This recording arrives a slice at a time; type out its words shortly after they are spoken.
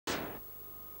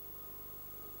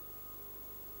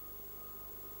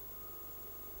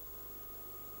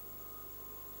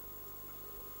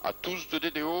À tous de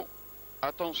DDO,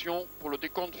 attention pour le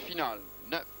décompte final.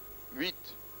 9, 8,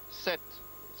 7,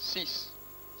 6,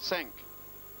 5,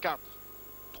 4,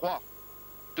 3,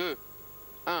 2,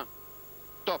 1,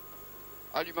 top.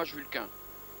 Allumage Vulcain.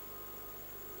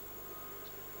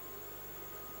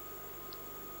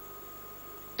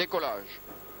 Décollage.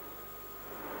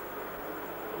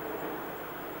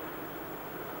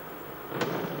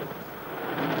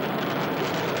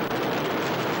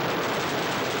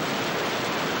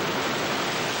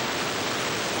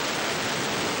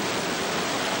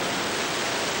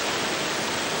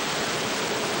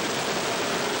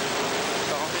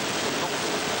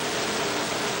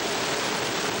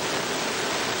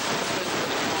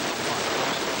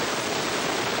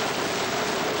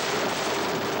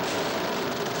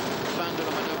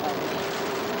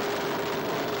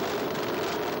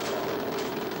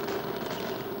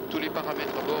 Tous les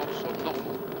paramètres à bord sont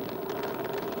normaux.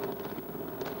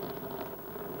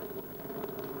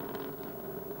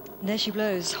 There she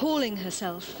blows, hauling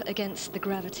herself against the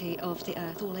gravity of the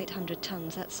Earth, all 800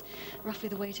 tons. That's roughly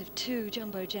the weight of 2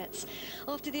 jumbo jets.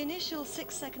 After the initial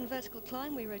 6-second vertical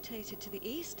climb, we rotated to the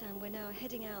east, and we're now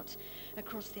heading out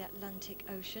across the Atlantic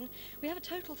Ocean. We have a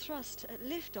total thrust at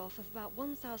liftoff of about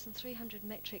 1,300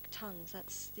 metric tons.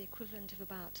 That's the equivalent of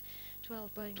about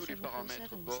 12 Boeing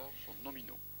 747s.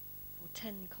 Or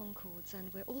 10 Concords,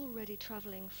 and we're already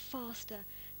travelling faster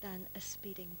than a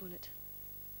speeding bullet.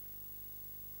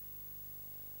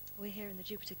 We're here in the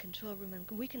Jupiter control room, and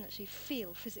we can actually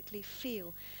physically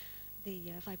feel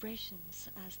the vibrations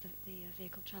as the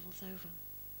vehicle travels over.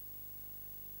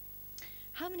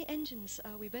 How many engines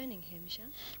are we burning here, Michel?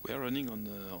 We are running on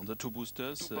the 2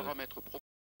 boosters, Tous paramètres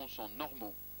sont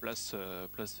normaux. plus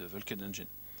the Vulcan engine,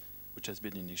 which has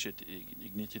been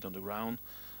ignited on the ground.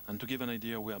 And to give an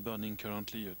idea, we are burning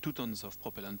currently 2 tons of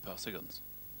propellant per second.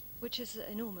 Which is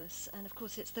enormous, and of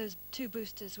course it's those 2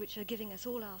 boosters which are giving us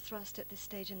all our thrust at this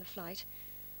stage in the flight.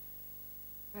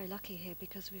 Very lucky here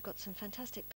because we've got some fantastic